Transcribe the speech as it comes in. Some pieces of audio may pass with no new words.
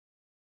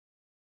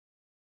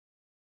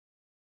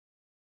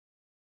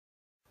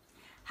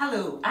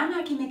Hello, I'm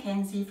Aggie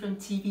Mackenzie from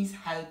TV's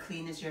How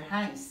Clean Is Your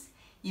House.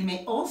 You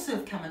may also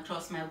have come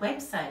across my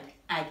website,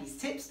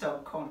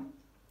 aggiestips.com.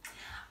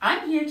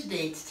 I'm here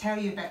today to tell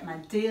you about my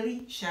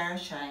daily shower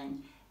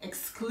shine,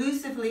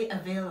 exclusively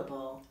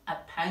available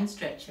at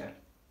Poundstretcher.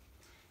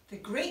 The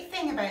great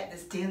thing about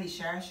this daily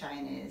shower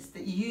shine is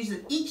that you use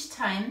it each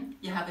time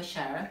you have a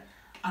shower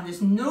and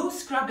there's no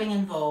scrubbing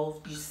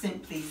involved. You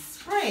simply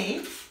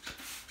spray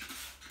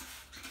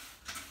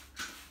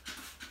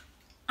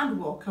and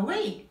walk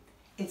away.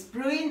 It's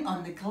brilliant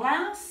on the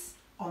glass,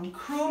 on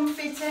chrome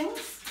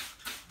fittings,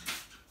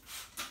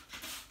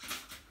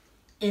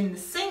 in the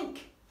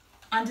sink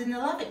and in the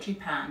lavatory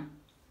pan.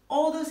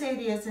 All those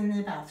areas in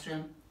the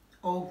bathroom,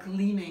 all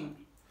gleaming.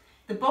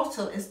 The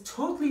bottle is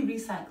totally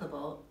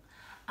recyclable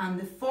and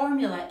the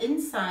formula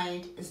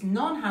inside is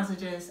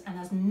non-hazardous and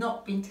has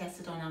not been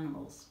tested on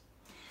animals.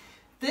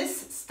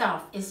 This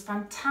stuff is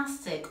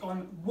fantastic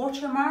on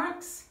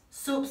watermarks,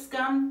 soap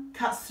scum,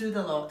 cuts through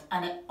the lot,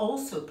 and it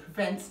also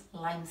prevents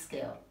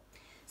limescale.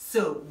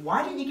 So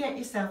why don't you get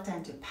yourself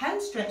down to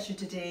Poundstretcher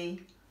today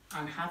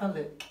and have a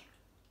look.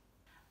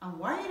 And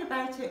while you're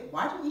about it,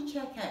 why don't you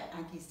check out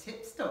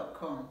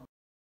aggiestips.com.